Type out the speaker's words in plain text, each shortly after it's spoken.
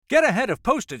Get ahead of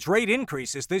postage rate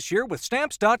increases this year with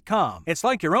Stamps.com. It's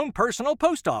like your own personal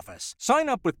post office. Sign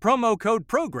up with promo code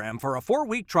PROGRAM for a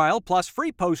 4-week trial plus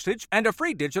free postage and a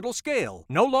free digital scale.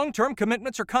 No long-term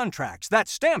commitments or contracts.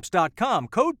 That's Stamps.com,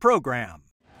 code PROGRAM.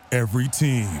 Every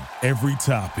team, every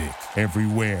topic,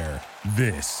 everywhere.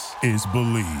 This is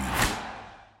Believe.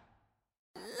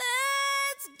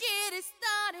 Let's get it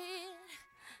started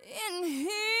in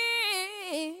here.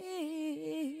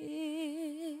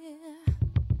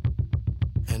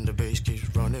 And the bass keeps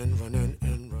running and running. 5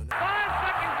 seconds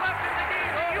left in the game.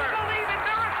 Do you believe in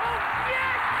miracles?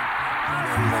 Yes!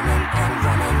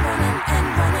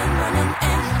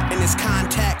 In this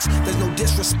context, there's no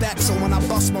disrespect, so when I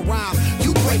bust my rhyme,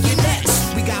 you break your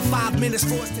necks. We got 5 minutes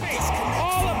for us to disconnect.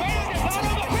 All the band is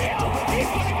on the field.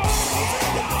 He's going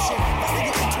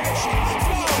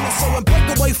So and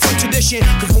break away from tradition,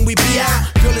 cause when we be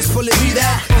out, girl, it's pulling me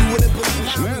that. You wouldn't believe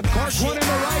how Smith, Park one in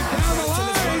the right down the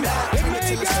line. It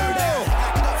may go.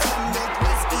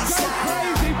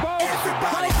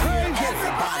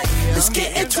 Let's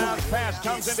get into it. Pass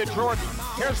comes into Jordan.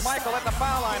 Here's Michael at the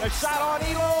foul line. A shot on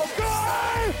Elo.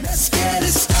 Good! Let's get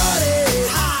it started.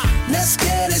 Let's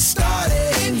get it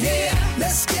started in here.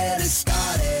 Let's get it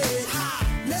started.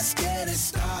 Let's get it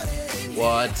started.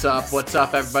 What's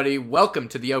up, everybody? Welcome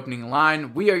to the opening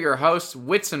line. We are your hosts,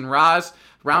 Wits and Roz.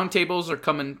 Roundtables are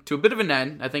coming to a bit of an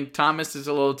end. I think Thomas is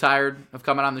a little tired of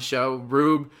coming on the show.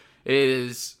 Rube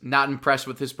is not impressed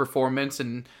with his performance,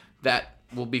 and that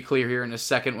will be clear here in a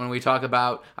second when we talk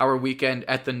about our weekend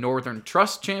at the Northern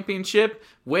Trust Championship.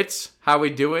 Wits, how we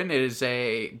doing? It is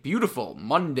a beautiful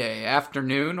Monday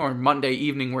afternoon or Monday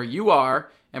evening where you are,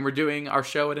 and we're doing our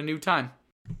show at a new time.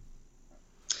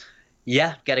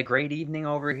 Yeah, got a great evening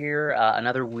over here.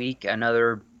 Another week,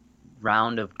 another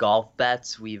round of golf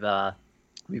bets. We've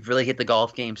really hit the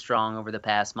golf game strong over the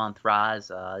past month,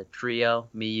 Roz. Trio,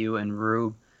 me, you, and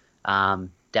Rube.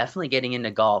 Definitely getting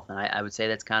into golf, and I would say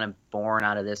that's kind of born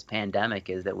out of this pandemic,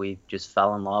 is that we just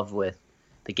fell in love with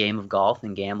the game of golf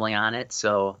and gambling on it.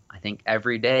 So I think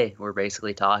every day we're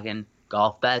basically talking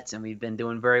golf bets, and we've been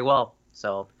doing very well.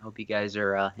 So I hope you guys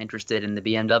are interested in the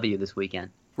BMW this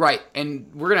weekend. Right,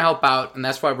 and we're going to help out, and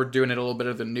that's why we're doing it a little bit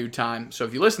of the new time. So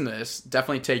if you listen to this,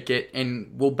 definitely take it, and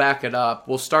we'll back it up.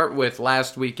 We'll start with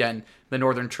last weekend, the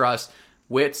Northern Trust.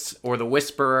 Wits, or the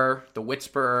Whisperer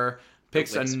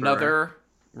picks another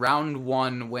round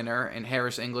one winner in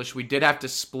Harris English. We did have to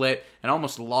split and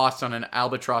almost lost on an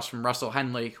albatross from Russell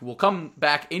Henley, who will come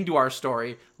back into our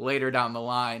story later down the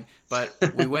line. But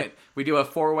we do a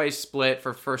 4-way split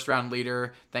for first round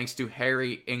leader thanks to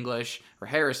Harris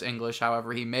English,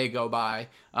 however he may go by.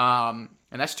 And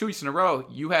that's 2 weeks in a row.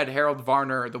 You had Harold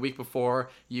Varner the week before.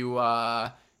 You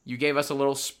gave us a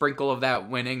little sprinkle of that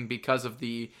winning because of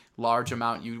the large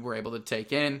amount you were able to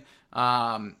take in.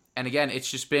 And again, it's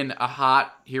just been a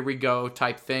hot, here we go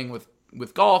type thing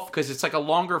with golf, because it's like a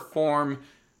longer form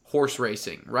horse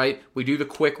racing, right? We do the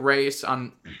quick race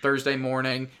on Thursday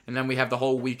morning, and then we have the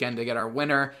whole weekend to get our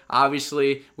winner.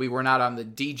 Obviously, we were not on the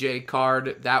DJ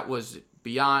card. That was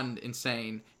beyond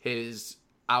insane. His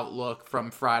outlook from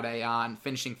Friday on,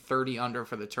 finishing 30 under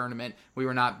for the tournament. We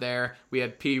were not there. We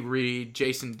had P. Reed,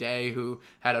 Jason Day, who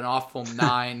had an awful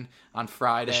 9 on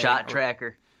Friday. The shot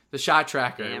tracker. The shot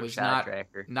tracker was not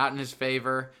in his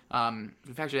favor.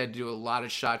 We've actually had to do a lot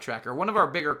of shot tracker. One of our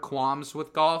bigger qualms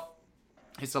with golf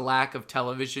is the lack of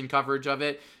television coverage of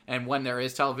it. And when there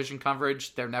is television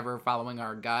coverage, they're never following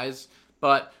our guys.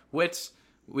 But Wits,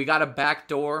 we got a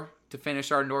backdoor to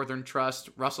finish our Northern Trust.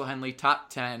 Russell Henley, top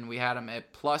 10. We had him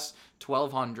at plus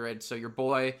 1,200. So your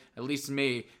boy, at least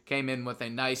me, came in with a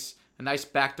nice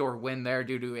backdoor win there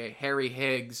due to a Harry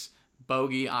Higgs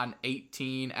bogey on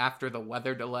 18 after the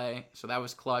weather delay. So that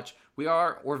was clutch.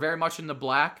 We're very much in the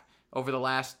black over the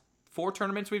last 4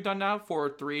 tournaments we've done now. 4 or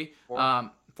 3.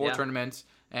 Four tournaments.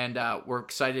 And we're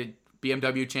excited.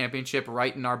 BMW Championship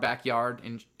right in our backyard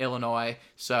in Illinois.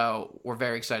 So we're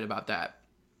very excited about that.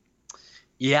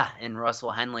 Yeah, and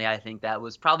Russell Henley, I think that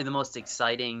was probably the most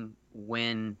exciting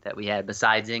win that we had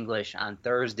besides English on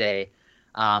Thursday.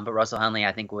 But Russell Henley,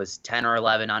 I think, was 10 or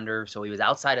 11 under, so he was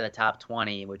outside of the top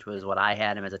 20, which was what I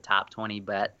had him as a top 20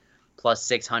 bet, plus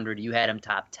 600. You had him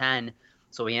top 10,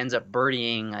 so he ends up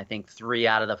birdieing, I think, 3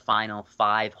 out of the final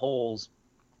 5 holes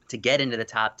to get into the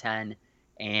top 10.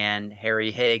 And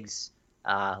Harry Higgs,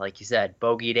 like you said,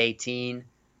 bogeyed 18,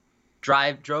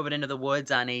 drove it into the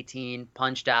woods on 18,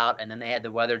 punched out, and then they had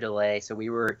the weather delay, so we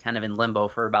were kind of in limbo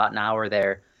for about an hour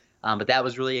there. But that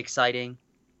was really exciting.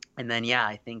 And then, yeah,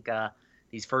 I think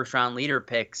these first-round leader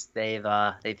picks, they've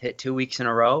hit 2 weeks in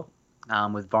a row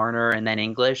with Varner and then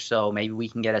English, so maybe we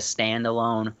can get a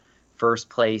standalone first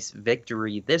place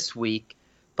victory this week.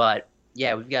 But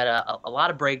yeah, we've got a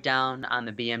lot of breakdown on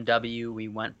the BMW. We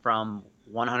went from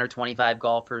 125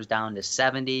 golfers down to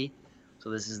 70.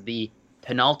 So this is the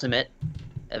penultimate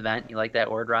event. You like that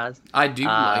word, Roz? I do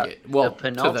like it. Well, the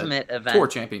penultimate to the event. Tour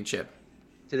Championship.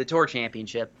 To the Tour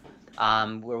Championship,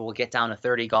 where we'll get down to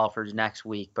 30 golfers next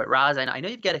week. But Roz, I know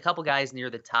you've got a couple guys near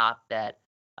the top that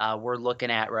we're looking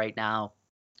at right now.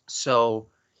 So,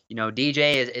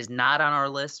 DJ is not on our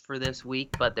list for this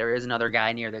week, but there is another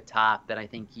guy near the top that I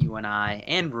think you and I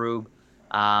and Rube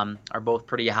are both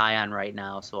pretty high on right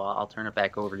now. So I'll turn it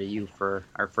back over to you for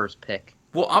our first pick.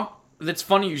 Well, it's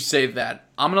funny you say that.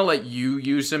 I'm going to let you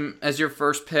use him as your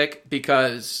first pick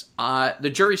because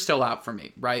the jury's still out for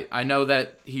me, right? I know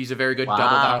that he's a very good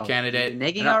double-down candidate.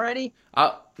 Nigging already?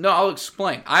 No, I'll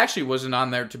explain. I actually wasn't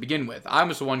on there to begin with. I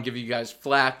was the one giving you guys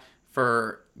flack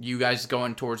for you guys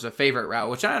going towards the favorite route,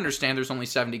 which I understand there's only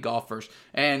 70 golfers.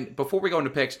 And before we go into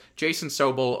picks, Jason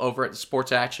Sobel over at the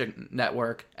Sports Action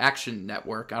Network, I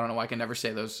don't know why I can never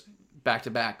say those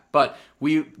back-to-back. But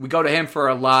we go to him for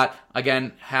a lot.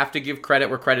 Again, have to give credit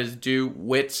where credit is due.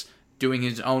 Witt's doing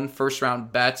his own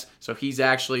first-round bets, so he's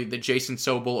actually the Jason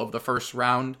Sobel of the first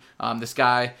round. This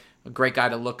guy, a great guy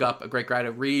to look up, a great guy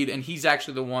to read, and he's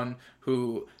actually the one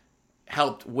who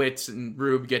helped Witz and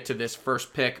Rube get to this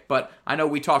first pick. But I know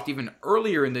we talked even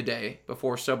earlier in the day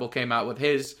before Sobel came out with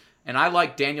his, and I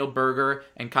like Daniel Berger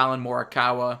and Colin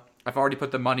Morikawa. I've already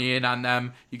put the money in on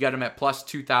them. You get them at plus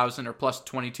 2,000 or plus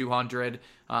 2,200.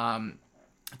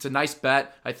 It's a nice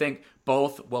bet. I think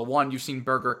both, well, one, you've seen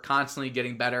Berger constantly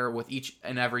getting better with each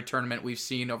and every tournament we've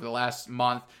seen over the last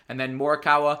month. And then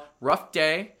Morikawa, rough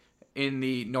day in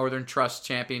the Northern Trust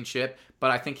Championship,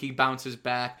 but I think he bounces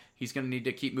back. He's going to need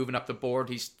to keep moving up the board.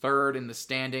 He's third in the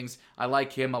standings. I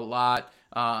like him a lot.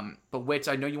 But Witz,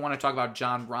 I know you want to talk about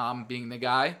Jon Rahm being the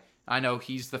guy. I know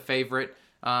he's the favorite,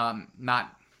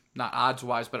 not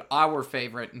odds-wise, but our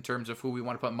favorite in terms of who we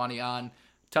want to put money on.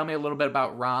 Tell me a little bit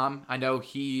about Rahm. I know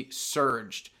he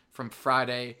surged from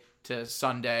Friday to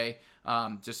Sunday.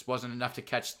 Just wasn't enough to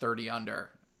catch 30 under.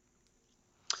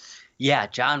 Yeah,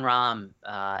 Jon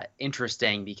Rahm,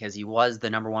 interesting because he was the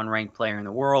number one ranked player in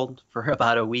the world for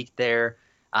about a week there.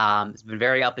 It's been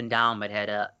very up and down, but had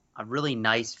a really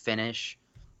nice finish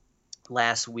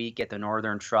last week at the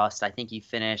Northern Trust. I think he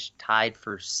finished tied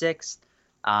for sixth.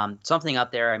 Something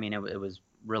up there. I mean, it was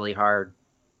really hard,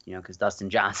 because Dustin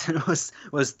Johnson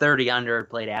was 30 under,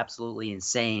 played absolutely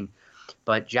insane.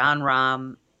 But Jon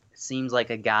Rahm seems like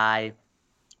a guy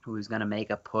who is going to make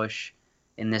a push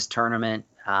in this tournament.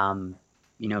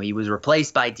 He was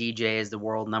replaced by DJ as the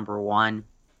world number one,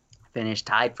 finished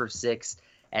tied for sixth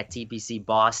at TPC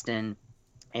Boston,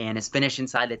 and has finished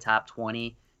inside the top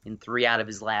 20 in 3 out of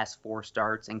his last 4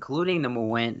 starts, including the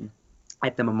win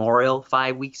at the Memorial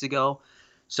 5 weeks ago.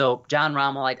 So Jon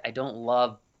Rahm, I don't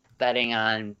love betting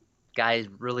on guys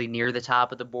really near the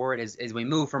top of the board. As we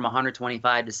move from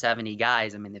 125 to 70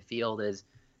 guys, I mean, the field is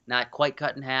not quite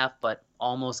cut in half, but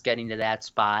almost getting to that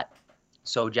spot.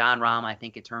 So Jon Rahm, I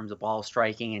think in terms of ball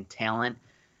striking and talent,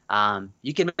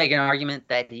 you can make an argument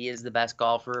that he is the best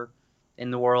golfer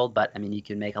in the world, but I mean, you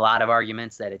can make a lot of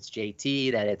arguments that it's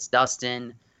JT, that it's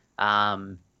Dustin.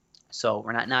 So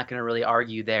we're not going to really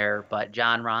argue there, but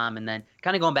Jon Rahm, and then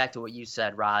kind of going back to what you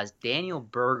said, Roz, Daniel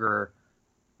Berger,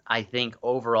 I think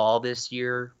overall this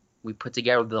year, we put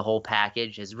together the whole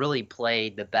package, has really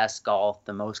played the best golf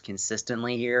the most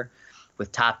consistently here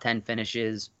with top 10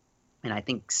 finishes, and I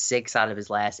think 6 out of his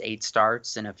last 8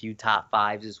 starts and a few top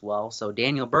 5s as well. So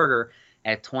Daniel Berger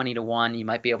at 20-1, you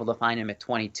might be able to find him at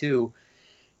 22,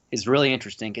 is really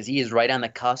interesting because he is right on the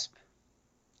cusp.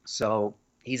 So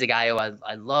he's a guy who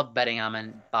I love betting on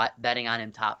him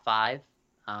top 5,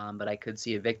 but I could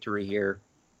see a victory here.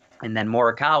 And then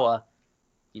Morikawa,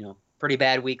 pretty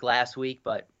bad week last week,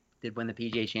 but did win the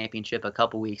PGA Championship a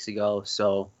couple weeks ago.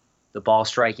 So the ball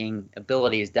striking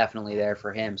ability is definitely there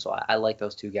for him. So I like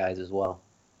those 2 guys as well.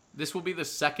 This will be the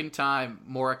second time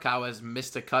Morikawa has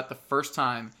missed a cut. The first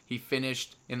time he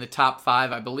finished in the top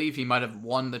 5, I believe he might have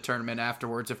won the tournament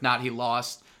afterwards. If not, he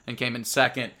lost and came in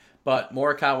second. But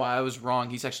Morikawa, I was wrong.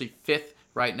 He's actually 5th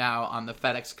right now on the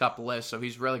FedEx Cup list, so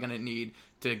he's really going to need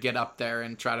to get up there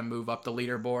and try to move up the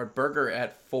leaderboard. Berger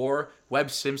at 4,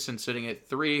 Webb Simpson sitting at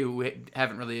 3, who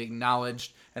haven't really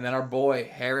acknowledged, and then our boy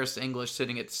Harris English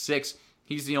sitting at 6.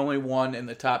 He's the only one in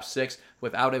the top 6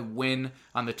 without a win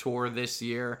on the tour this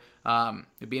year.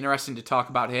 It'd be interesting to talk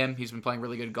about him. He's been playing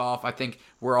really good golf. I think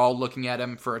we're all looking at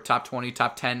him for a top 20,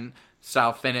 top 10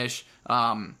 style finish.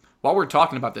 While we're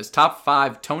talking about this, top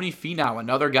 5, Tony Finau,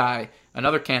 another guy,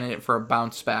 another candidate for a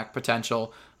bounce back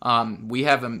potential. We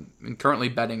have him currently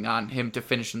betting on him to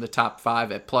finish in the top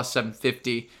 5 at plus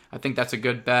 750. I think that's a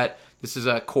good bet. This is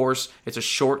a course. It's a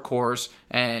short course,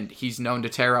 and he's known to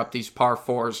tear up these par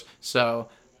 4s. So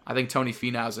I think Tony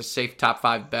Finau is a safe top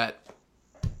 5 bet.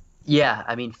 Yeah,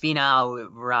 I mean, Finau,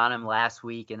 we were on him last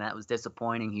week, and that was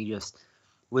disappointing. He just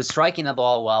was striking the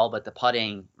ball well, but the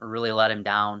putting really let him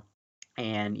down.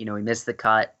 And, he missed the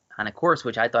cut on a course,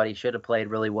 which I thought he should have played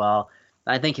really well.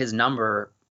 I think his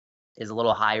number is a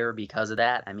little higher because of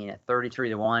that. I mean, at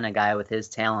 33-1, a guy with his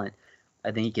talent, I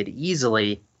think he could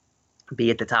easily be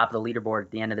at the top of the leaderboard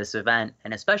at the end of this event,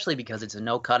 and especially because it's a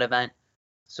no-cut event,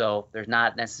 so there's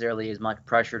not necessarily as much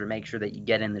pressure to make sure that you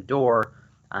get in the door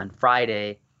on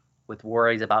Friday with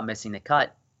worries about missing the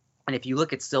cut. And if you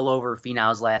look at still over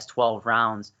Finau's last 12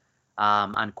 rounds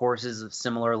on courses of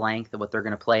similar length to what they're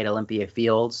going to play at Olympia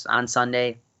Fields on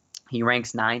Sunday, he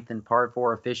ranks 9th in par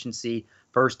 4 efficiency,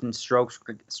 1st in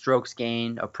strokes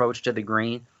gained, approach to the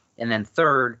green, and then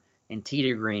 3rd in tee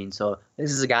to green. So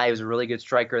this is a guy who's a really good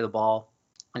striker of the ball.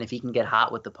 And if he can get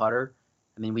hot with the putter,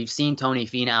 I mean, we've seen Tony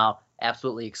Finau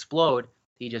absolutely explode.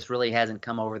 He just really hasn't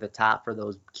come over the top for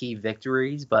those key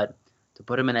victories. But to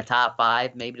put him in the top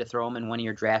 5, maybe to throw him in one of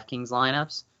your DraftKings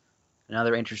lineups,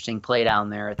 another interesting play down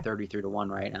there at 33-1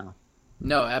 right now.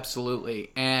 No,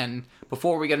 absolutely. And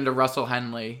before we get into Russell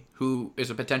Henley, who is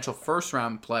a potential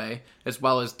first-round play, as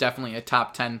well as definitely a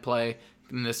top 10 play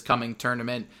in this coming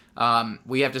tournament,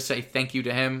 we have to say thank you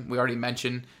to him. We already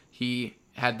mentioned he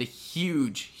had the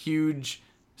huge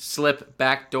slip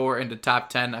backdoor into top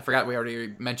 10. I forgot we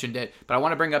already mentioned it, but I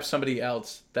want to bring up somebody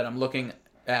else that I'm looking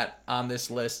at on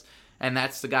this list, and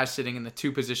that's the guy sitting in the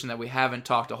 2 position that we haven't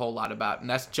talked a whole lot about, and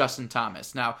that's Justin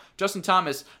Thomas. Now, Justin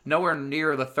Thomas, nowhere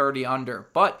near the 30 under,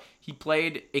 but he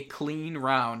played a clean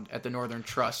round at the Northern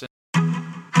Trust.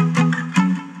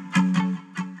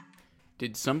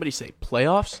 Did somebody say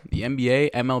playoffs? The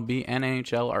NBA, MLB, and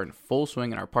NHL are in full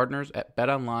swing, and our partners at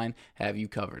BetOnline have you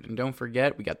covered. And don't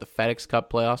forget, we got the FedEx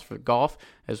Cup playoffs for golf,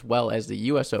 as well as the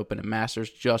U.S. Open and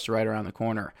Masters just right around the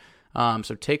corner.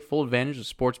 So take full advantage of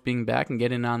sports being back and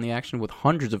get in on the action with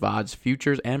hundreds of odds,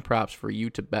 futures, and props for you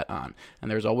to bet on.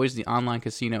 And there's always the online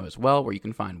casino as well, where you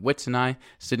can find Wits and I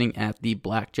sitting at the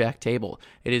blackjack table.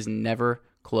 It is never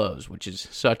closed, which is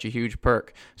such a huge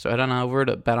perk. So head on over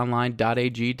to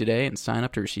betonline.ag today and sign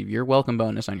up to receive your welcome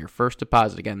bonus on your first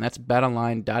deposit. Again, that's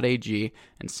betonline.ag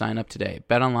and sign up today.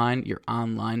 BetOnline, your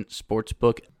online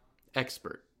sportsbook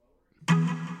expert.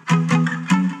 And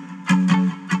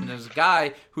there's a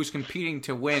guy who's competing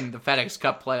to win the FedEx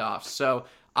Cup playoffs. So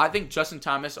I think Justin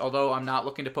Thomas, although I'm not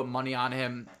looking to put money on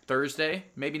him Thursday,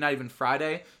 maybe not even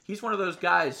Friday, he's one of those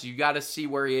guys. You got to see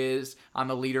where he is on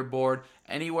the leaderboard.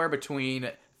 Anywhere between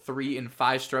 3 and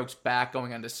 5 strokes back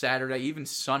going on to Saturday, even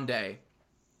Sunday.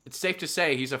 It's safe to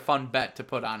say he's a fun bet to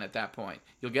put on at that point.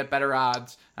 You'll get better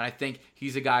odds, and I think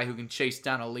he's a guy who can chase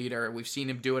down a leader. We've seen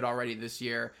him do it already this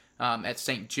year at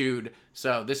St. Jude.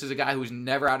 So this is a guy who's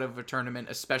never out of a tournament,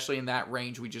 especially in that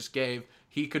range we just gave.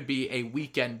 He could be a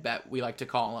weekend bet, we like to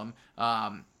call him.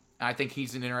 I think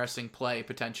he's an interesting play,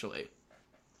 potentially.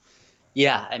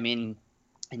 Yeah, I mean,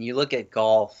 and you look at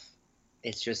golf,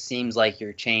 it just seems like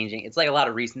you're changing. It's like a lot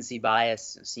of recency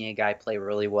bias, seeing a guy play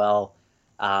really well.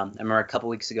 I remember a couple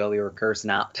weeks ago we were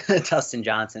cursing out Dustin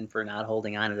Johnson for not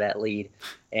holding on to that lead.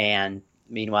 And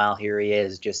meanwhile, here he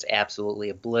is just absolutely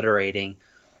obliterating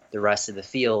the rest of the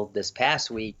field this past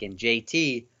week. And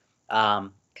JT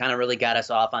kind of really got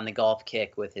us off on the golf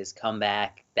kick with his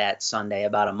comeback that Sunday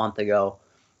about a month ago.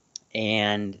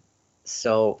 And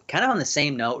so kind of on the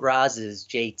same note, Roz, as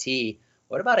JT,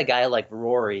 what about a guy like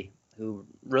Rory, who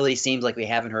really seems like we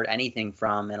haven't heard anything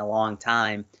from in a long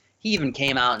time? He even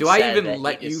came out and Do said I even that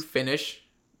let you finish?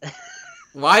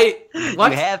 Why?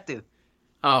 What? You have to.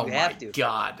 Oh, You my have to.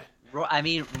 God. I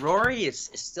mean, Rory is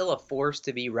still a force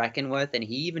to be reckoned with, and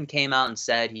he even came out and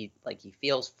said he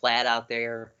feels flat out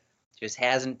there, just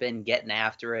hasn't been getting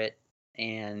after it,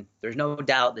 and there's no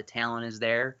doubt the talent is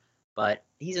there, but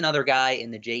he's another guy in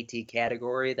the JT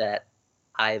category that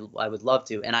I would love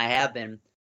to, and I have been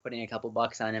putting a couple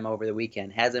bucks on him over the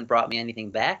weekend. Hasn't brought me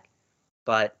anything back,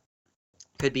 but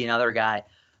could be another guy.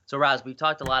 So, Roz, we've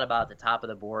talked a lot about the top of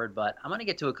the board, but I'm going to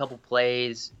get to a couple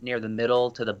plays near the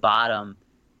middle to the bottom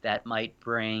that might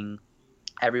bring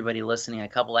everybody listening a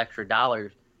couple extra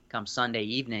dollars come Sunday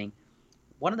evening.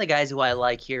 One of the guys who I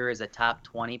like here is a top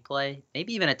 20 play,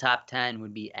 maybe even a top 10,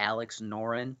 would be Alex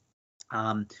Noren.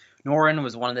 Noren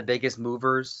was one of the biggest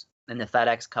movers in the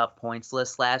FedEx Cup points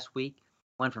list last week.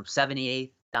 Went from 78th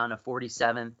down to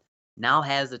 47th. Now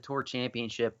has the Tour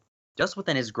Championship just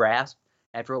within his grasp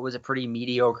after what was a pretty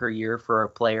mediocre year for a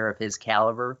player of his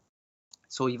caliber.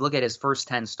 So you look at his first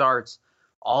 10 starts,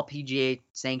 all PGA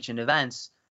sanctioned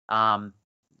events.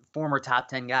 Former top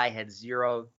 10 guy had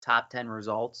 0 top 10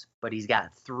 results, but he's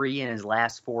got 3 in his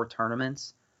last 4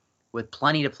 tournaments with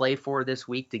plenty to play for this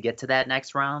week to get to that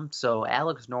next round. So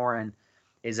Alex Noren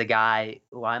is a guy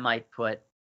who I might put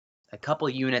a couple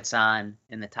units on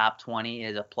in the top 20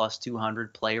 as a plus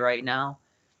 200 play right now.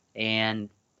 And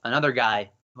another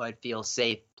guy who I'd feel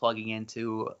safe plugging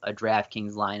into a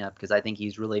DraftKings lineup because I think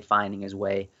he's really finding his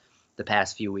way the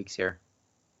past few weeks here.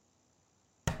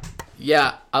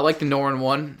 Yeah, I like the Noren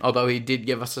one, although he did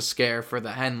give us a scare for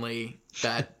the Henley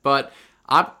bet. But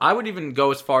I would even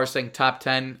go as far as saying top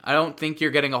 10. I don't think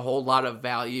you're getting a whole lot of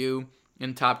value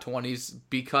in top 20s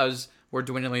because we're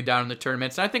dwindling down in the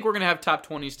tournaments. And I think we're going to have top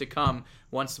 20s to come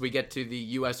once we get to the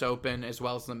U.S. Open as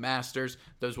well as the Masters.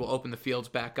 Those will open the fields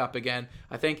back up again.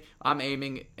 I think I'm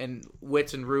aiming, and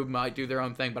Witz and Rube might do their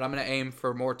own thing, but I'm going to aim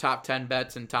for more top 10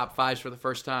 bets and top 5s for the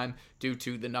first time due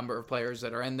to the number of players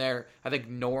that are in there. I think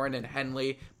Noren and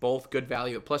Henley, both good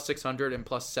value at plus 600 and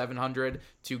plus 700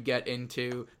 to get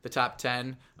into the top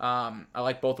 10. I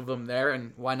like both of them there,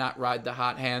 and why not ride the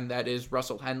hot hand that is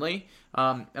Russell Henley?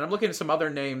 And I'm looking at some other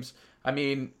names. I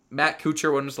mean, Matt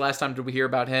Kuchar, when was the last time did we hear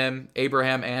about him?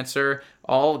 Abraham Answer,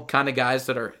 all kind of guys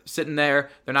that are sitting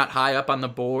there. They're not high up on the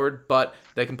board, but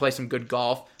they can play some good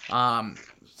golf. I've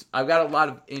got a lot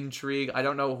of intrigue. I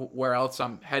don't know where else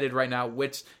I'm headed right now.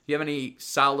 Do you have any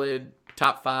solid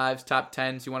top 5s, top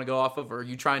 10s you want to go off of, or are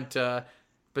you trying to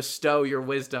bestow your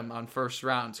wisdom on first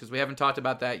rounds? Because we haven't talked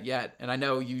about that yet, and I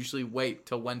know you usually wait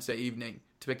till Wednesday evening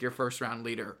to pick your first round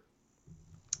leader.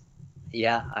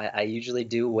 Yeah, I usually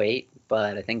do wait,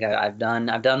 but I think I've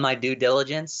done my due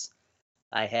diligence.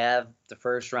 I have the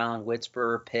first round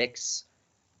Whisperer picks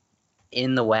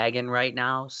in the wagon right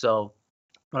now. So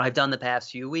what I've done the past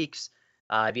few weeks,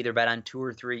 I've either bet on 2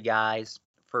 or 3 guys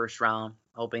first round,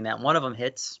 hoping that one of them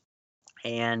hits.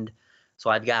 And so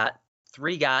I've got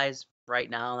 3 guys right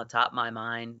now on the top of my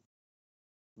mind.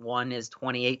 One is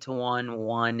 28-1,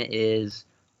 one is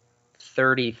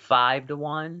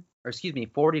 35-1. Or excuse me,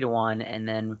 40-1, and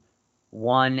then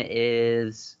one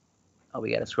is,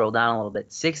 we got to scroll down a little bit,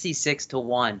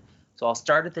 66-1. So I'll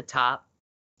start at the top.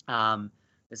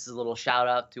 This is a little shout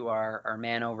out to our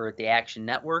man over at the Action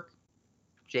Network,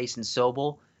 Jason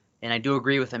Sobel, and I do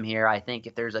agree with him here. I think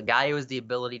if there's a guy who has the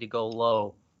ability to go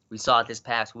low, we saw it this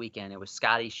past weekend. It was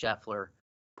Scotty Scheffler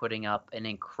putting up an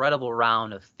incredible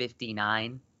round of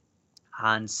 59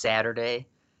 on Saturday.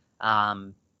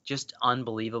 Just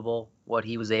unbelievable what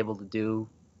he was able to do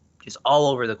just all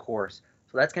over the course.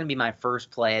 So that's going to be my first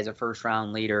play as a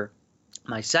first-round leader.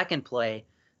 My second play,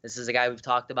 this is a guy we've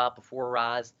talked about before,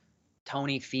 Roz,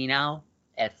 Tony Finau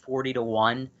at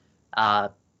 40-1. I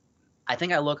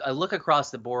think I look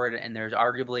across the board, and there's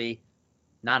arguably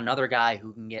not another guy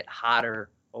who can get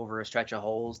hotter over a stretch of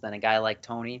holes than a guy like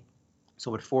Tony.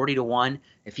 So at 40-1,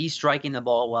 if he's striking the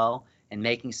ball well and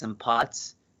making some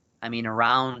putts, I mean,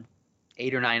 around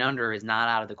 8 or 9 under is not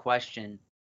out of the question.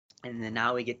 And then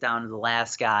now we get down to the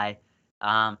last guy.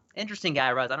 Interesting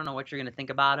guy, Russ. I don't know what you're going to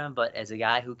think about him, but as a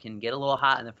guy who can get a little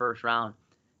hot in the first round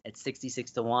at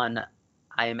 66-1,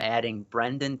 I am adding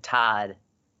Brendan Todd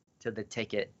to the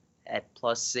ticket at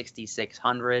plus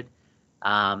 6,600.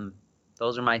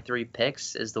 Those are my 3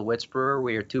 picks as the Whisperer.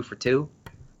 We are 2 for 2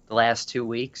 the last 2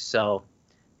 weeks. So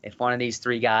if one of these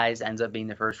 3 guys ends up being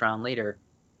the first round leader,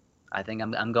 I think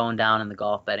I'm going down in the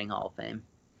Golf Betting Hall of Fame.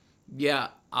 Yeah,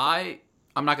 I'm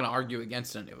not going to argue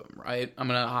against any of them, right? I'm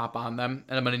going to hop on them,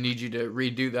 and I'm going to need you to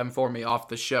redo them for me off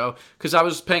the show, because I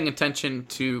was paying attention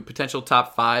to potential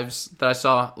top 5s that I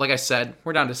saw. Like I said,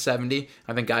 we're down to 70.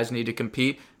 I think guys need to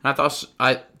compete, and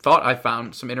I thought I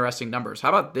found some interesting numbers. How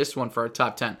about this one for a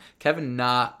top 10? Kevin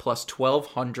Na plus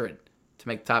 1,200 to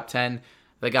make top 10.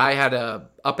 The guy had a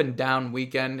up and down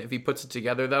weekend. If he puts it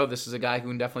together, though, this is a guy who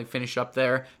can definitely finish up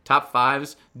there. Top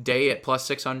 5s, Day at plus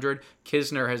 600.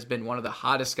 Kisner has been one of the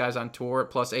hottest guys on tour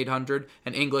at plus 800.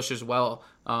 And English as well,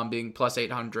 being plus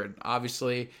 800.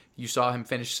 Obviously, you saw him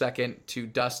finish second to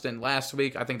Dustin last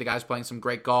week. I think the guy's playing some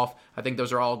great golf. I think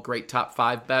those are all great top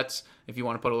 5 bets if you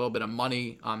want to put a little bit of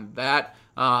money on that.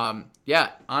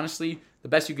 Honestly, the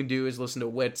best you can do is listen to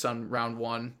Witz on round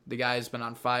 1. The guy's been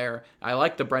on fire. I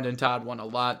like the Brendan Todd one a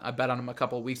lot. I bet on him a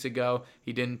couple of weeks ago.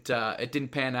 It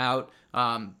didn't pan out,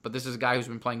 but this is a guy who's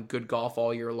been playing good golf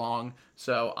all year long,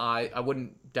 so I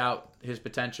wouldn't doubt his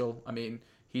potential. I mean,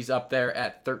 he's up there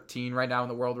at 13 right now in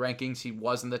the world rankings. He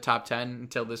was in the top 10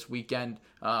 until this weekend,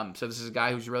 so this is a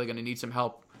guy who's really going to need some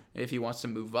help if he wants to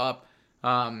move up.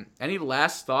 Any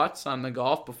last thoughts on the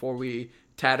golf before we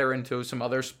tatter into some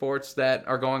other sports that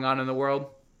are going on in the world?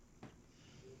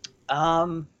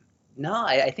 No,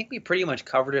 I think we pretty much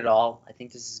covered it all. I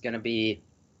think this is going to be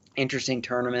interesting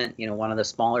tournament. One of the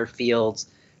smaller fields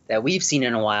that we've seen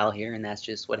in a while here, and that's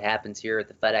just what happens here at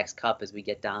the FedEx Cup as we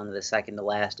get down to the second to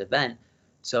last event.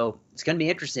 So it's going to be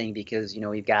interesting because,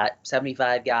 we've got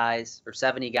 75 guys or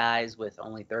 70 guys with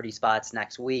only 30 spots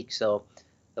next week. So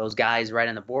those guys right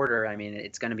on the border, I mean,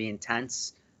 it's going to be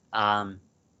intense.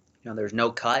 There's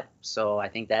no cut. So I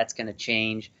think that's going to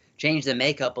change the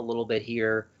makeup a little bit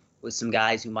here with some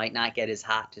guys who might not get as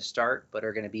hot to start, but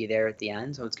are going to be there at the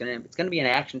end. So it's going to be an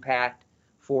action-packed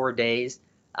 4 days.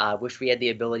 Wish we had the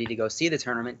ability to go see the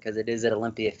tournament because it is at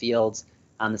Olympia Fields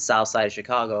on the south side of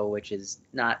Chicago, which is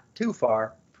not too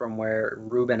far from where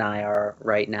Rube and I are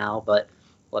right now, but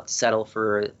we'll have to settle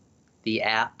for the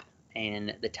app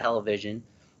and the television,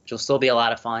 which will still be a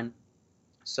lot of fun.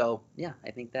 So, yeah, I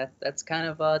think that's kind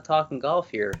of talking golf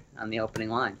here on the opening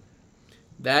line.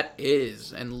 That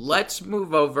is. And let's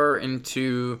move over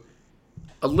into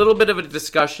a little bit of a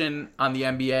discussion on the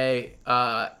NBA.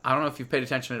 I don't know if you've paid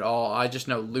attention at all. I just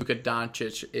know Luka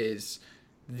Doncic is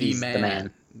the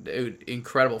man. Dude,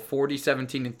 incredible. 40,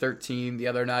 17, and 13 the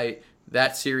other night.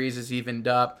 That series is evened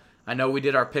up. I know we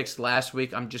did our picks last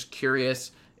week. I'm just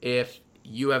curious if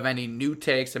you have any new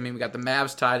takes. I mean, we got the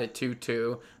Mavs tied at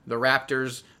 2-2. The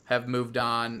Raptors have moved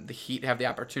on. The Heat have the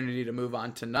opportunity to move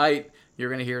on tonight. You're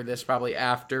going to hear this probably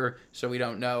after, so we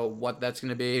don't know what that's going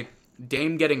to be.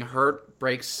 Dame getting hurt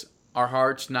breaks our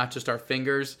hearts, not just our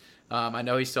fingers. I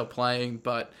know he's still playing,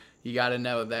 but you got to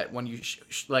know that when you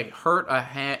hurt a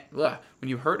hand, when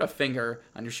you hurt a finger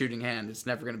on your shooting hand, it's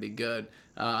never going to be good.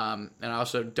 And I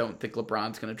also don't think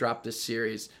LeBron's going to drop this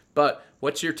series. But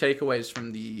what's your takeaways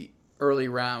from the early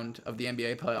round of the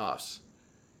NBA playoffs?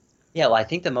 Yeah, well, I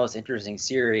think the most interesting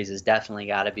series has definitely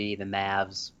got to be the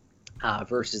Mavs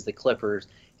versus the Clippers.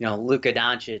 Luka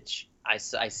Doncic, I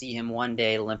see him one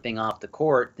day limping off the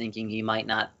court thinking he might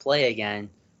not play again,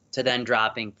 to then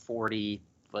dropping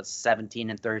 17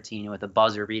 and 13 with a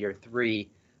buzzer beater 3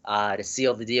 to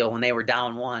seal the deal when they were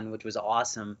down 1, which was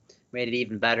awesome. Made it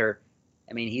even better.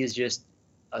 I mean, he's just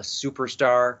a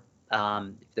superstar.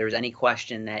 If there was any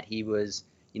question that he was,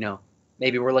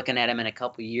 maybe we're looking at him in a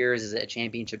couple of years as a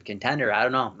championship contender, I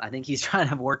don't know. I think he's trying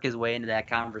to work his way into that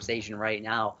conversation right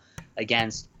now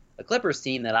against a Clippers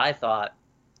team that I thought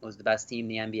was the best team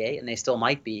in the NBA, and they still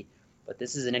might be. But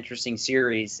this is an interesting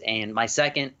series. And my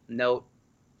second note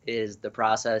is the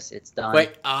process. It's done. Wait,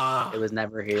 it was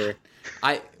never here.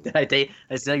 Did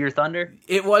I steal your thunder?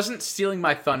 It wasn't stealing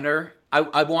my thunder.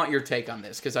 I want your take on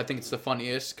this because I think it's the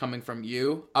funniest coming from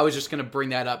you. I was just going to bring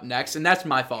that up next, and that's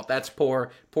my fault. That's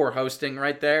poor hosting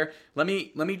right there. Let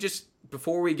me just,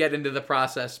 before we get into the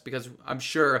process, because I'm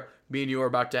sure me and you are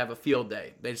about to have a field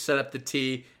day. They set up the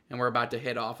tee, and we're about to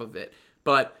hit off of it.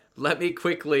 But let me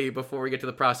quickly, before we get to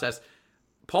the process,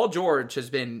 Paul George has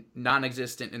been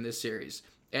non-existent in this series.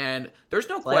 And there's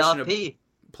no question of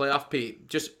playoff P.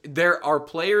 Just there are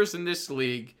players in this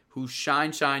league who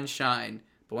shine.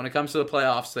 But when it comes to the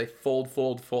playoffs, they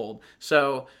fold.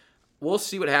 So we'll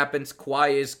see what happens.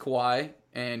 Kawhi is Kawhi,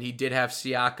 and he did have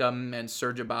Siakam and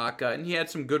Serge Ibaka, and he had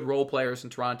some good role players in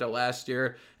Toronto last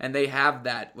year, and they have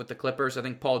that with the Clippers. I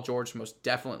think Paul George most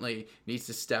definitely needs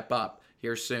to step up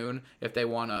here soon if they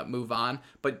want to move on.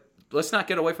 But let's not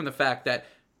get away from the fact that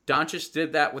Doncic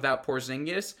did that without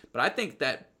Porzingis, but I think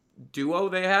that duo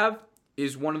they have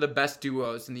is one of the best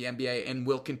duos in the NBA and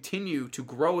will continue to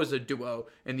grow as a duo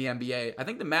in the NBA. I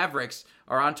think the Mavericks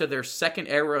are onto their second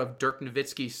era of Dirk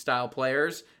Nowitzki style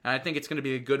players, and I think it's going to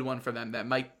be a good one for them that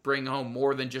might bring home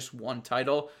more than just one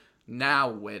title. Now,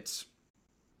 Wits,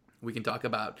 we can talk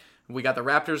about. We got the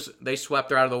Raptors. They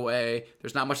swept her out of the way.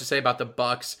 There's not much to say about the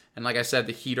Bucks, and like I said,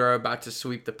 the Heat are about to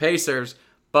sweep the Pacers,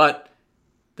 but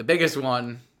the biggest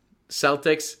one,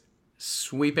 Celtics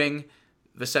sweeping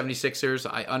the 76ers.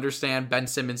 I understand Ben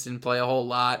Simmons didn't play a whole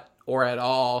lot or at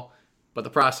all, but the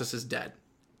process is dead.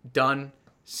 Done.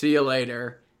 See you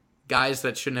later. Guys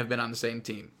that shouldn't have been on the same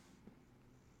team.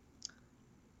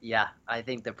 Yeah, I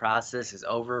think the process is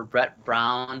over. Brett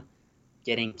Brown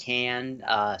getting canned.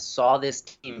 Saw this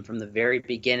team from the very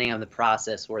beginning of the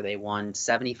process where they won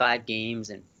 75 games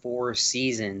in 4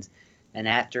 seasons. And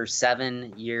after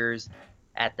 7 years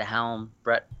at the helm,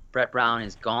 Brett Brown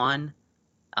is gone.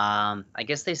 I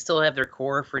guess they still have their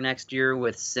core for next year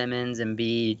with Simmons,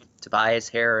 Embiid, Tobias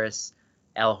Harris,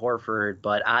 Al Horford,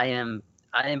 but I am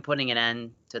putting an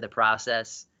end to the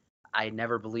process. I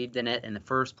never believed in it in the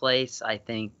first place. I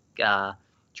think Joel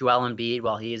Embiid,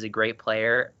 while he is a great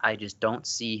player, I just don't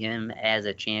see him as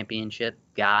a championship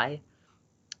guy.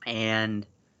 And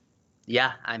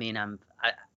yeah, I mean, I'm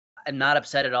not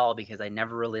upset at all because I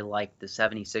never really liked the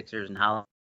 76ers and how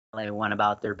they went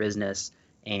about their business.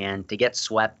 And to get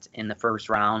swept in the first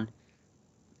round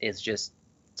is just,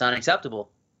 it's unacceptable.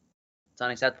 It's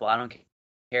unacceptable. I don't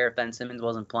care if Ben Simmons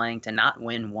wasn't playing. To not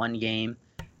win one game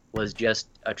was just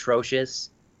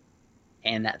atrocious.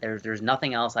 And that there's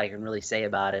nothing else I can really say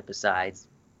about it besides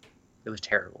it was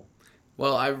terrible.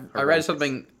 Well, I read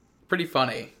something pretty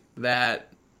funny that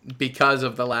because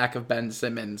of the lack of Ben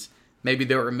Simmons, maybe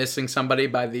they were missing somebody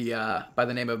by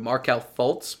the name of Markelle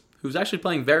Fultz, who's actually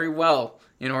playing very well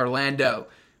in Orlando.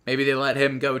 Maybe they let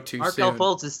him go too soon. Markelle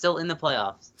Fultz is still in the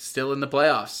playoffs. Still in the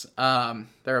playoffs.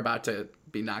 They're about to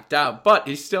be knocked out, but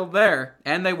he's still there,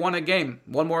 and they won a game.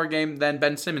 One more game than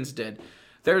Ben Simmons did.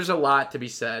 There's a lot to be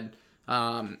said.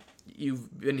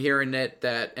 You've been hearing it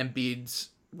that Embiid's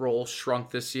role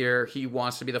shrunk this year. He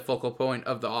wants to be the focal point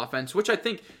of the offense, which I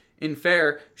think, in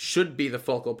fair, should be the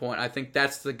focal point. I think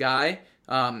that's the guy.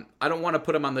 I don't want to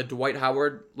put him on the Dwight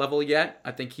Howard level yet.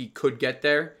 I think he could get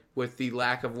there with the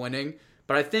lack of winning.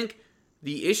 But I think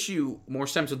the issue more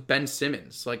stems with Ben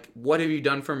Simmons. Like, what have you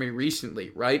done for me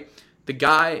recently, right? The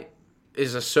guy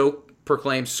is a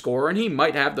so-proclaimed scorer, and he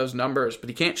might have those numbers, but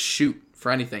he can't shoot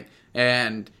for anything.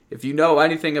 And if you know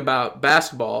anything about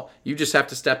basketball, you just have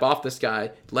to step off this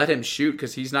guy, let him shoot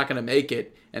because he's not going to make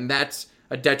it, and that's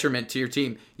a detriment to your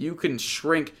team. You can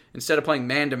shrink, instead of playing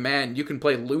man-to-man, you can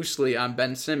play loosely on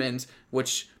Ben Simmons,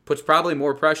 which puts probably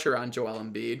more pressure on Joel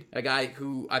Embiid, a guy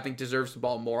who I think deserves the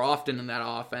ball more often in that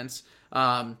offense.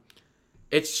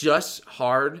 It's just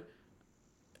hard,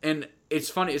 and it's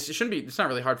funny. It's not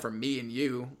really hard for me and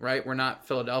you, right? We're not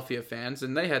Philadelphia fans,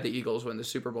 and they had the Eagles win the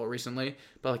Super Bowl recently.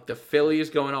 But like the Phillies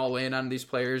going all in on these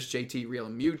players: JT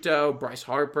Realmuto, Bryce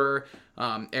Harper,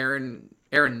 Aaron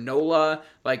Nola.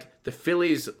 Like the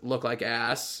Phillies look like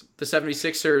ass. The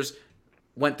 76ers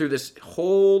went through this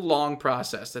whole long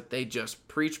process that they just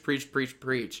preach,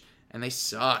 and they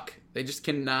suck. They just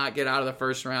cannot get out of the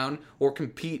first round or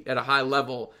compete at a high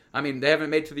level. I mean, they haven't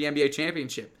made it to the NBA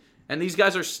championship. And these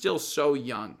guys are still so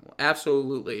young,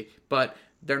 absolutely, but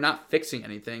they're not fixing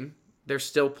anything. They're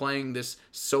still playing this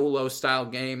solo-style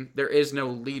game. There is no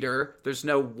leader. There's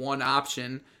no one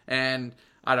option, and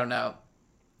I don't know.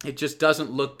 It just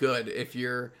doesn't look good if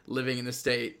you're living in the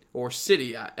state, or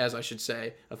city, as I should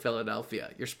say, of Philadelphia.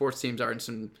 Your sports teams are in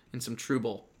some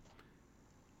trouble.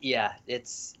 Yeah,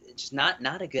 it's just not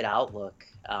a good outlook,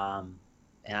 and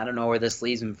I don't know where this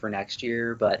leaves them for next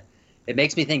year, but it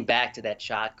makes me think back to that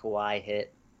shot Kawhi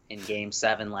hit in Game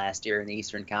 7 last year in the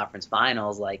Eastern Conference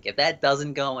Finals. Like, if that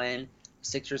doesn't go in,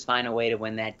 Sixers find a way to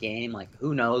win that game. Like,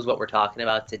 who knows what we're talking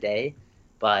about today?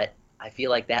 But I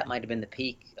feel like that might have been the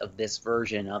peak of this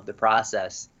version of the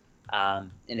process.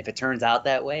 And if it turns out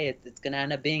that way, it's going to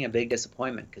end up being a big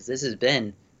disappointment because this has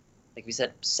been, like we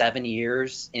said, 7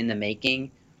 years in the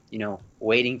making. You know,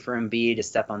 waiting for Embiid to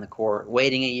step on the court,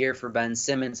 waiting a year for Ben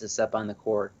Simmons to step on the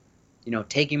court. You know,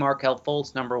 taking Markelle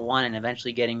Fultz, number one, and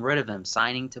eventually getting rid of him,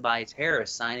 signing Tobias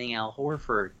Harris, signing Al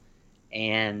Horford.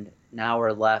 And now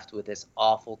we're left with this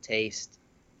awful taste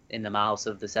in the mouths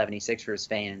of the 76ers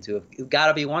fans who've got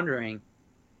to be wondering,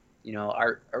 you know,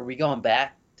 are we going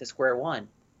back to square one?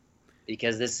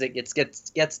 Because it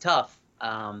gets tough.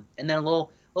 And then a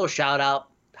little shout out.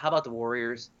 How about the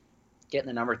Warriors getting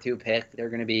the number 2 pick? They're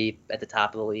going to be at the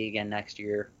top of the league again next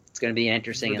year. It's going to be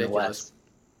interesting in the West.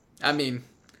 I mean,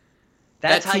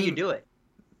 that's how you do it.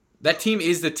 That team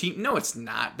is the team. No, it's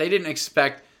not. They didn't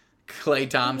expect Klay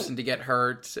Thompson to get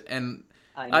hurt, and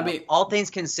I mean, all things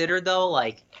considered, though,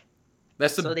 like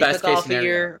that's the best case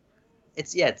scenario.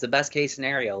 It's the best case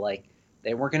scenario. Like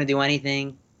they weren't going to do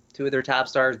anything. 2 of their top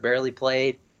stars barely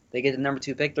played. They get the number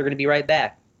 2 pick. They're going to be right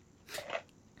back.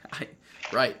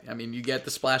 Right. I mean, you get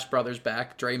the Splash Brothers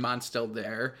back. Draymond's still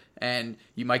there. And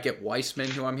you might get Weissman,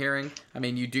 who I'm hearing. I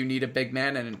mean, you do need a big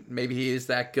man, and maybe he is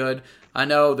that good. I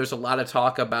know there's a lot of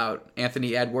talk about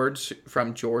Anthony Edwards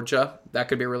from Georgia. That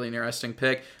could be a really interesting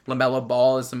pick. LaMelo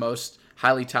Ball is the most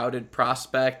highly touted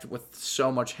prospect with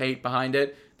so much hate behind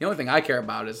it. The only thing I care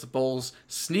about is the Bulls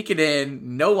sneaking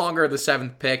in, no longer the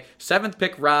 7th pick. 7th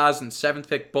pick Roz and 7th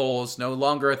pick Bulls, no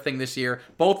longer a thing this year.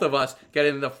 Both of us get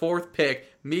in the 4th pick,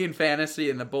 me in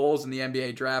fantasy and the Bulls in the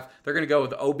NBA draft. They're going to go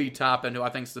with Obi Toppin, who I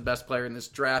think is the best player in this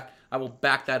draft. I will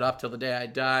back that up till the day I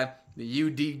die. The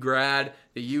UD grad,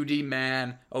 the UD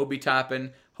man, Obi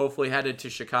Toppin. hopefully headed to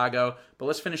Chicago. But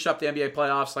let's finish up the NBA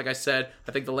playoffs. Like I said,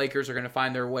 I think the Lakers are going to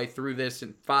find their way through this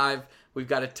in 5. We've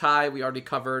got a tie. We already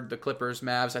covered the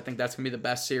Clippers-Mavs. I think that's going to be the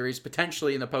best series,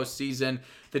 potentially in the postseason.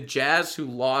 The Jazz, who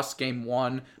lost Game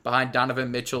 1 behind Donovan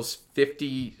Mitchell's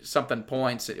 50-something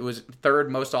points. It was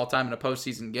third most all-time in a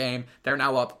postseason game. They're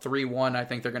now up 3-1. I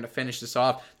think they're going to finish this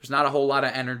off. There's not a whole lot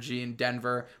of energy in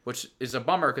Denver, which is a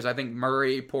bummer because I think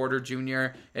Murray, Porter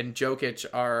Jr., and Jokic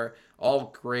are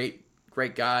all great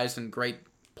guys and great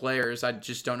players. I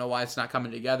just don't know why it's not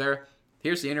coming together.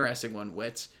 Here's the interesting one,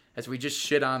 Wits. As we just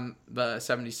shit on the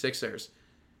 76ers.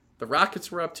 The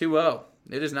Rockets were up 2-0.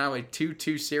 It is now a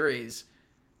 2-2 series.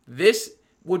 This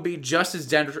would be just as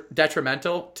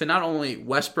detrimental to not only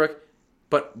Westbrook,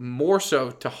 but more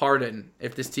so to Harden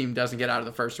if this team doesn't get out of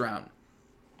the first round.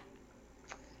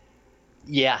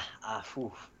 Yeah.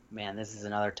 Man, this is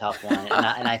another tough one.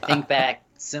 And I think back,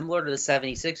 similar to the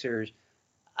 76ers,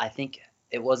 I think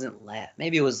it wasn't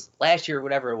maybe it was last year or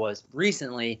whatever it was.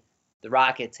 Recently, the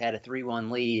Rockets had a 3-1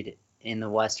 lead in the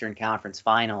Western Conference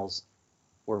Finals,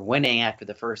 were winning after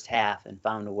the first half and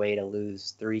found a way to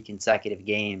lose 3 consecutive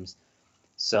games.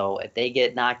 So if they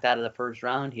get knocked out of the first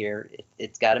round here,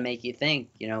 it's got to make you think,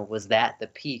 was that the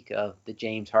peak of the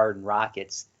James Harden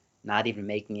Rockets, not even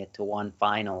making it to one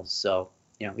finals? So,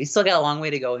 we still got a long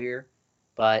way to go here,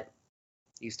 but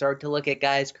you start to look at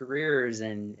guys' careers,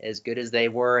 and as good as they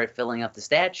were at filling up the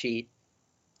stat sheet,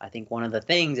 I think one of the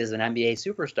things as an NBA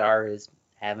superstar is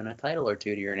having a title or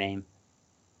two to your name.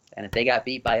 And if they got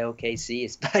beat by OKC,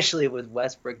 especially with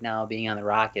Westbrook now being on the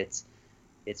Rockets,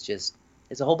 it's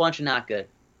a whole bunch of not good.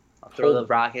 I'll throw the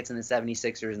Rockets and the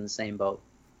 76ers in the same boat.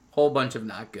 Whole bunch of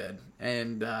not good.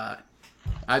 And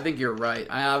I think you're right.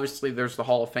 Obviously, there's the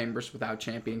Hall of Famers without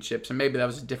championships, and maybe that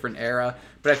was a different era.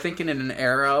 But I think in an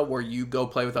era where you go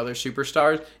play with other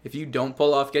superstars, if you don't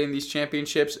pull off getting these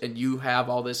championships and you have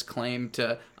all this claim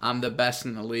to I'm the best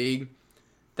in the league,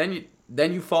 then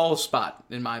you fall a spot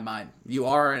in my mind. You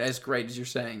aren't as great as you're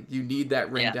saying. You need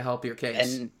that ring to help your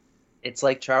case. And it's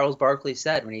like Charles Barkley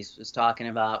said when he was talking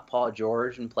about Paul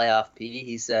George and Playoff P.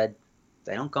 He said,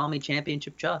 "They don't call me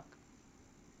Championship Chuck."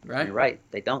 Right? You're right.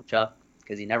 They don't, Chuck,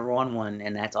 because he never won one,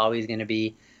 and that's always going to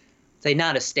be, say,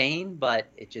 not a stain, but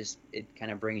it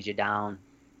kind of brings you down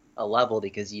a level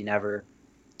because you never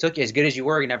took, as good as you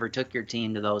were, you never took your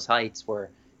team to those heights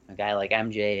where a guy like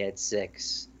MJ had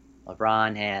 6,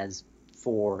 LeBron has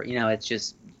 4. It's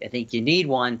just, I think you need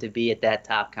one to be at that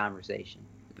top conversation.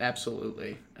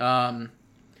 Absolutely.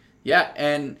 Yeah,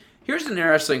 and here's an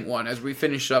interesting one as we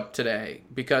finish up today,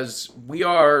 because we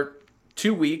are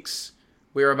 2 weeks,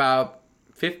 we're about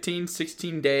 15,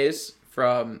 16 days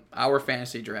from our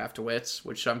fantasy draft, Wits,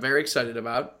 which I'm very excited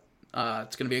about.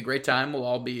 It's going to be a great time. We'll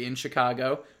all be in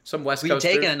Chicago. Some West Coasters.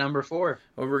 We've taken a number 4.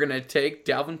 Well, we're going to take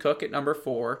Dalvin Cook at number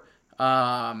 4.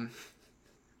 I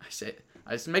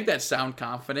just make that sound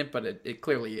confident, but it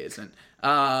clearly isn't.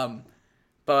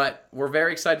 But we're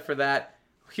very excited for that.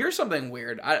 Here's something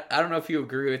weird. I don't know if you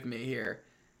agree with me here.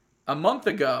 A month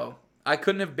ago, I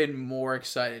couldn't have been more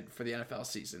excited for the NFL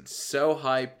season. So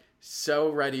hyped. So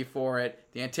ready for it.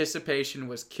 The anticipation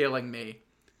was killing me.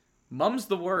 Mum's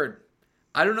the word.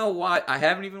 I don't know why. I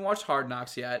haven't even watched Hard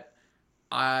Knocks yet.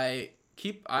 I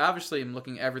obviously am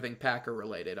looking at everything Packer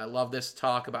related. I love this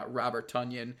talk about Robert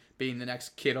Tonyan being the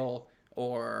next Kittle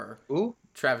or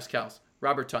Travis Kelce.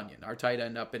 Robert Tonyan, our tight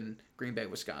end up in Green Bay,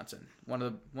 Wisconsin. One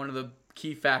of the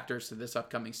key factors to this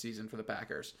upcoming season for the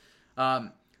Packers.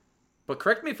 But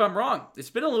correct me if I'm wrong. It's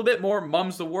been a little bit more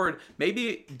mum's the word.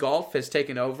 Maybe golf has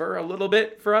taken over a little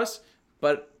bit for us,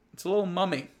 but it's a little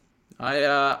mummy.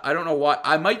 I don't know why.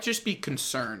 I might just be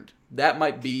concerned. That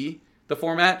might be the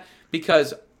format,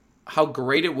 because how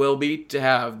great it will be to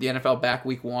have the NFL back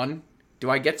week 1. Do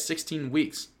I get 16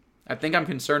 weeks? I think I'm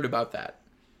concerned about that.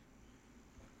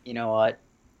 You know what?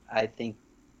 I think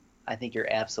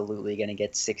you're absolutely going to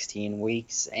get 16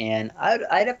 weeks. And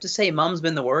I'd have to say mum's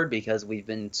been the word, because we've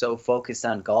been so focused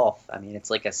on golf. I mean, it's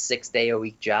like a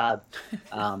 6-day-a-week job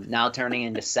now turning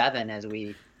into 7 as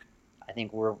I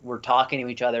think we're talking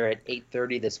to each other at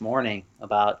 8:30 this morning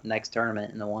about next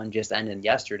tournament, and the one just ended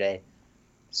yesterday.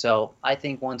 So I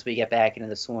think once we get back into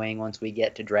the swing, once we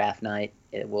get to draft night,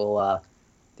 it will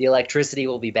the electricity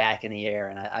will be back in the air,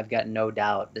 and I've got no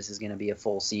doubt this is going to be a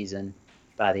full season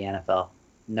by the NFL.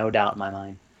 No doubt in my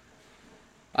mind.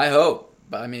 I hope.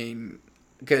 I mean,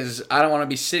 because I don't want to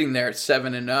be sitting there at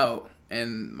 7-0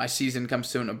 and my season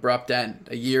comes to an abrupt end.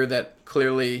 A year that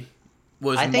clearly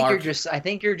was I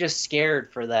think you're just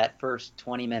scared for that first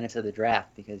 20 minutes of the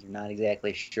draft, because you're not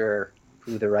exactly sure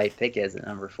who the right pick is at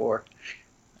number 4.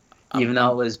 Even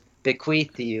though it was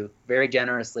bequeathed to you very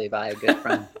generously by a good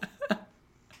friend.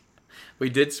 We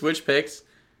did switch picks,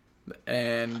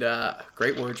 and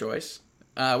great word choice.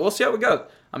 We'll see how it goes.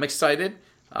 I'm excited.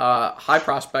 High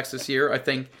prospects this year. I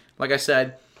think, like I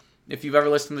said, if you've ever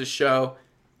listened to the show,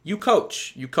 you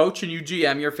coach. You coach and you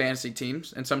GM your fantasy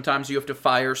teams, and sometimes you have to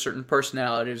fire certain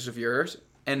personalities of yours.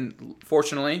 And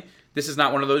fortunately, this is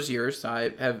not one of those years. I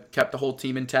have kept the whole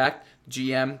team intact,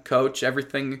 GM, coach,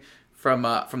 everything from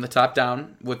the top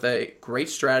down with a great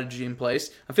strategy in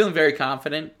place. I'm feeling very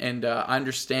confident, and I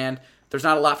understand there's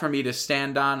not a lot for me to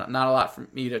stand on, not a lot for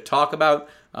me to talk about.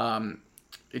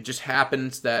 It just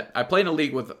happens that I play in a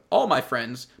league with all my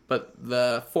friends, but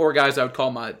the 4 guys I would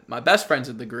call my best friends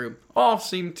in the group all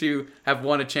seem to have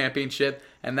won a championship,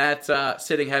 and that's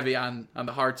sitting heavy on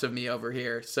the hearts of me over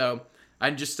here. So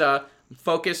I'm just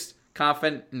focused,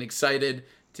 confident, and excited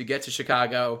to get to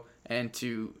Chicago and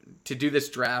to do this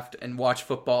draft and watch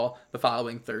football the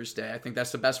following Thursday. I think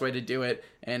that's the best way to do it,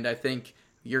 and I think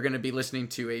you're going to be listening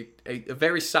to a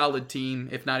very solid team,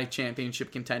 if not a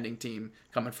championship contending team,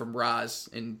 coming from Roz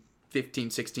in 15,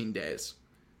 16 days.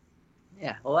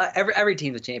 Yeah, well, every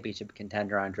team's a championship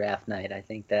contender on draft night. I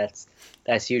think that's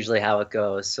usually how it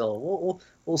goes. So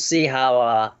we'll see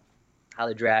how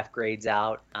the draft grades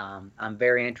out. I'm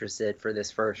very interested for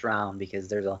this first round because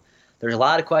there's a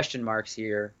lot of question marks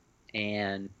here,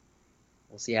 and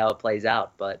we'll see how it plays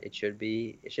out. But it should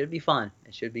be fun.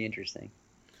 It should be interesting.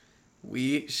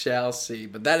 We shall see.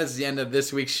 But that is the end of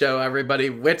this week's show, everybody.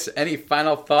 Wits, any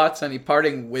final thoughts, any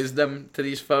parting wisdom to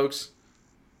these folks?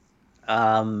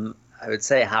 I would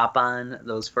say hop on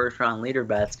those first-round leader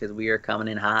bets because we are coming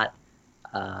in hot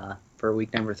for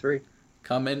week number 3.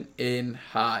 Coming in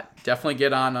hot. Definitely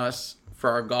get on us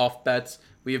for our golf bets.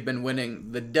 We have been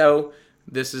winning the dough.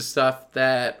 This is stuff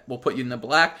that will put you in the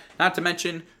black. Not to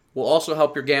mention, will also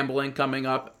help your gambling coming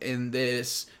up in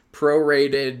this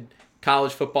prorated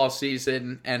college football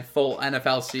season and full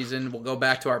NFL season. We'll go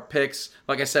back to our picks.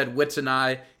 Like I said, Wits and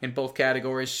I in both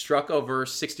categories struck over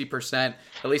 60%.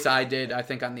 At least I did, I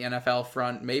think, on the NFL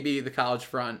front, maybe the college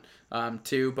front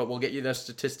too, but we'll get you the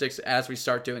statistics as we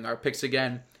start doing our picks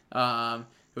again. It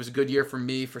was a good year for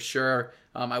me, for sure.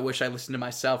 I wish I listened to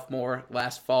myself more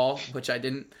last fall, which I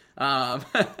didn't,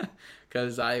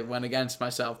 because I went against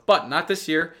myself. But not this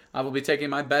year. I will be taking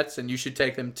my bets, and you should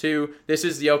take them too. This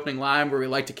is the opening line where we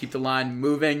like to keep the line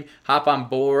moving. Hop on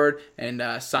board and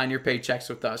sign your paychecks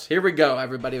with us. Here we go,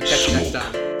 everybody. We'll catch you next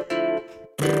time.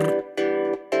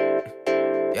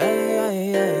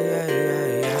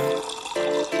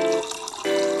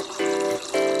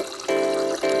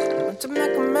 To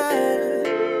make a man.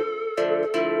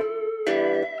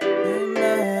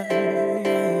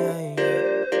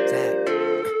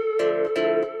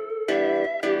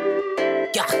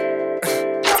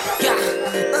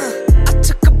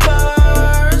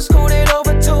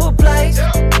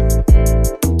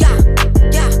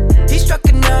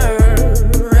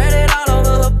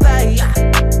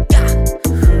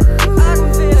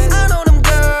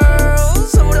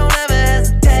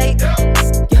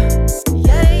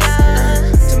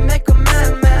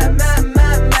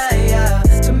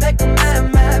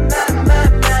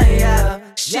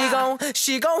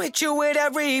 She gon' hit you with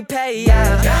every pay,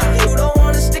 yeah. You don't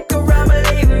wanna stick around,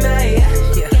 believe me.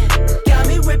 Got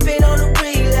me ripping on the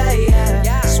relay.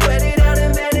 Sweat it out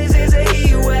in Venice is a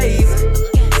heat wave.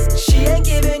 She ain't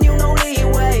giving you no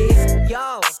leeway.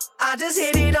 Yo, I just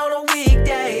hit it on a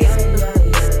weekday.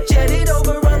 Jet it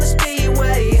over on the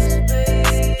speedway.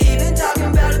 Even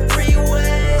talking about a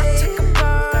 3-way. I took a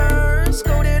burn,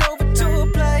 scooted over to a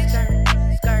place.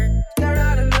 Skirt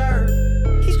out of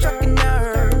nerve. He struck a nerve.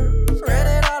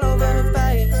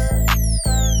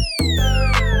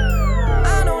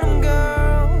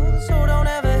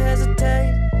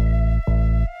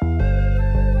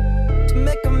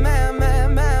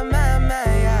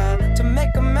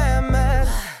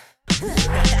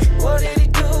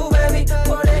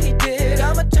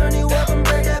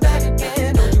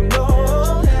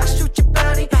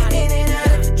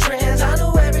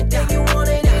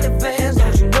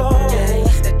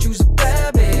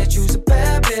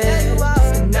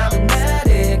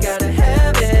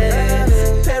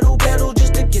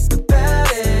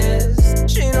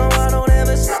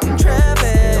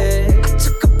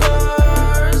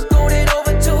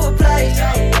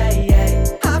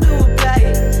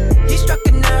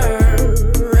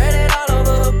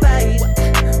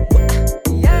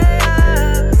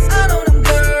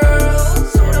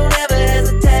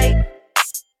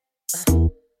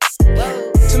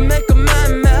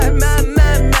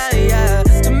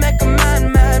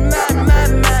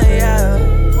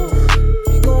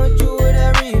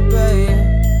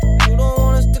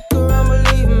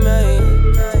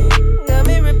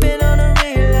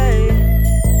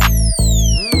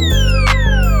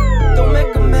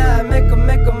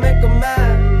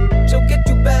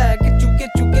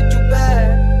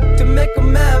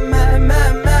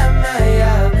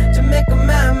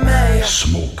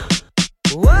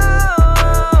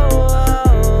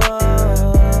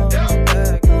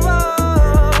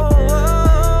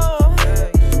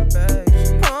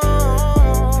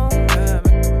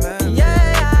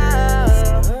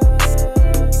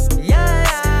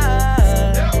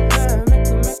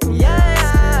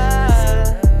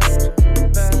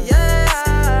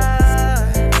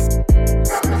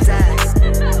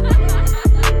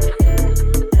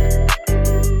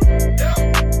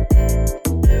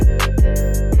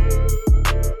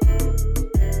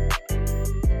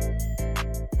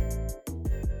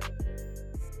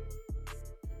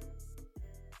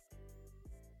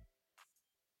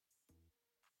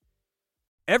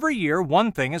 Every year,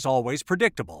 one thing is always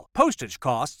predictable. Postage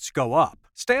costs go up.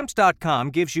 Stamps.com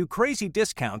gives you crazy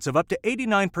discounts of up to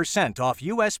 89% off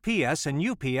USPS and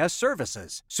UPS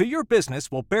services, so your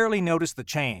business will barely notice the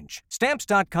change.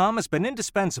 Stamps.com has been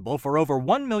indispensable for over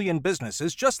 1 million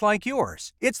businesses just like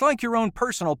yours. It's like your own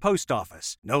personal post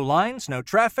office. No lines, no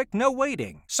traffic, no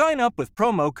waiting. Sign up with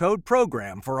promo code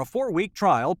PROGRAM for a 4-week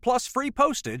trial plus free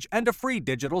postage and a free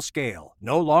digital scale.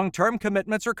 No long-term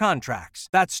commitments or contracts.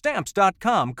 That's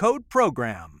Stamps.com, code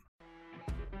PROGRAM.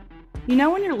 You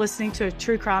know when you're listening to a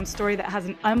true crime story that has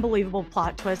an unbelievable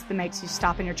plot twist that makes you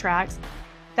stop in your tracks?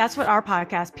 That's what our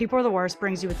podcast, People Are the Worst,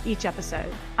 brings you with each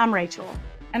episode. I'm Rachel.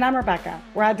 And I'm Rebecca.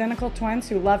 We're identical twins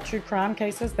who love true crime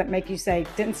cases that make you say,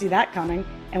 didn't see that coming,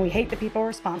 and we hate the people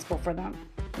responsible for them.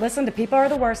 Listen to People Are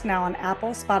the Worst now on Apple,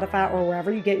 Spotify, or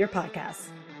wherever you get your podcasts.